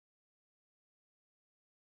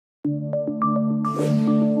The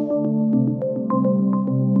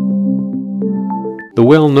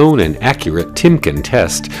well-known and accurate Timken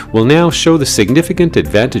test will now show the significant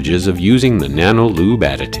advantages of using the NanoLub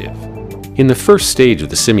additive. In the first stage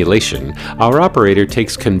of the simulation, our operator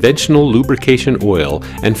takes conventional lubrication oil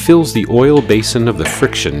and fills the oil basin of the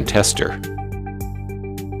friction tester.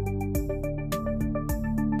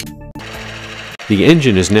 The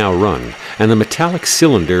engine is now run, and the metallic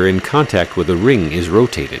cylinder in contact with the ring is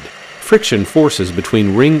rotated. Friction forces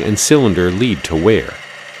between ring and cylinder lead to wear.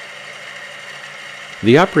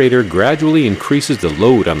 The operator gradually increases the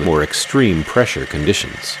load on the more extreme pressure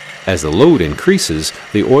conditions. As the load increases,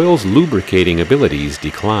 the oil's lubricating abilities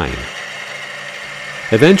decline.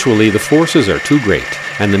 Eventually, the forces are too great,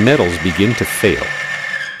 and the metals begin to fail.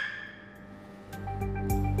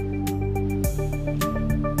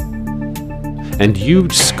 And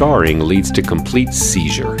huge scarring leads to complete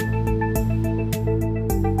seizure.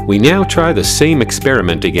 We now try the same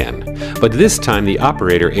experiment again, but this time the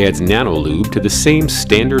operator adds NanoLub to the same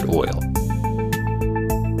standard oil.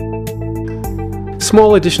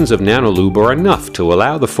 Small additions of NanoLub are enough to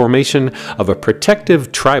allow the formation of a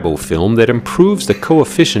protective tribofilm that improves the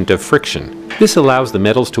coefficient of friction. This allows the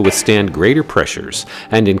metals to withstand greater pressures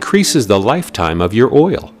and increases the lifetime of your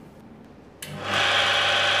oil.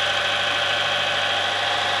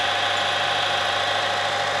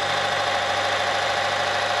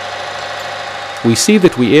 We see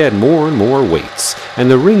that we add more and more weights, and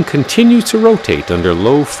the ring continues to rotate under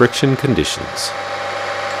low friction conditions.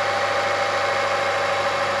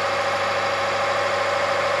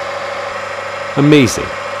 Amazing!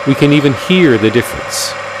 We can even hear the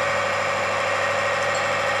difference.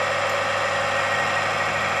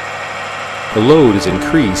 The load is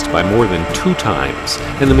increased by more than 2 times,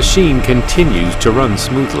 and the machine continues to run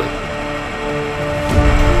smoothly.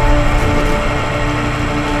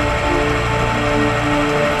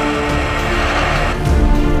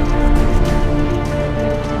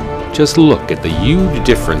 Just look at the huge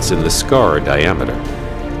difference in the scar diameter.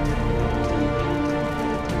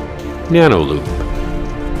 NanoLub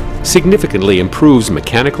significantly improves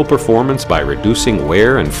mechanical performance by reducing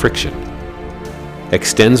wear and friction.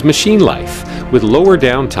 Extends machine life with lower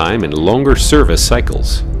downtime and longer service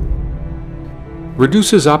cycles.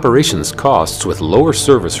 Reduces operations costs with lower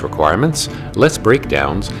service requirements, less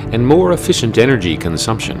breakdowns, and more efficient energy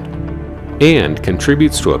consumption. And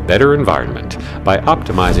contributes to a better environment by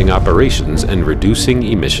optimizing operations and reducing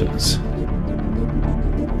emissions.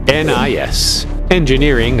 NIS,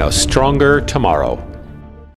 engineering a stronger tomorrow.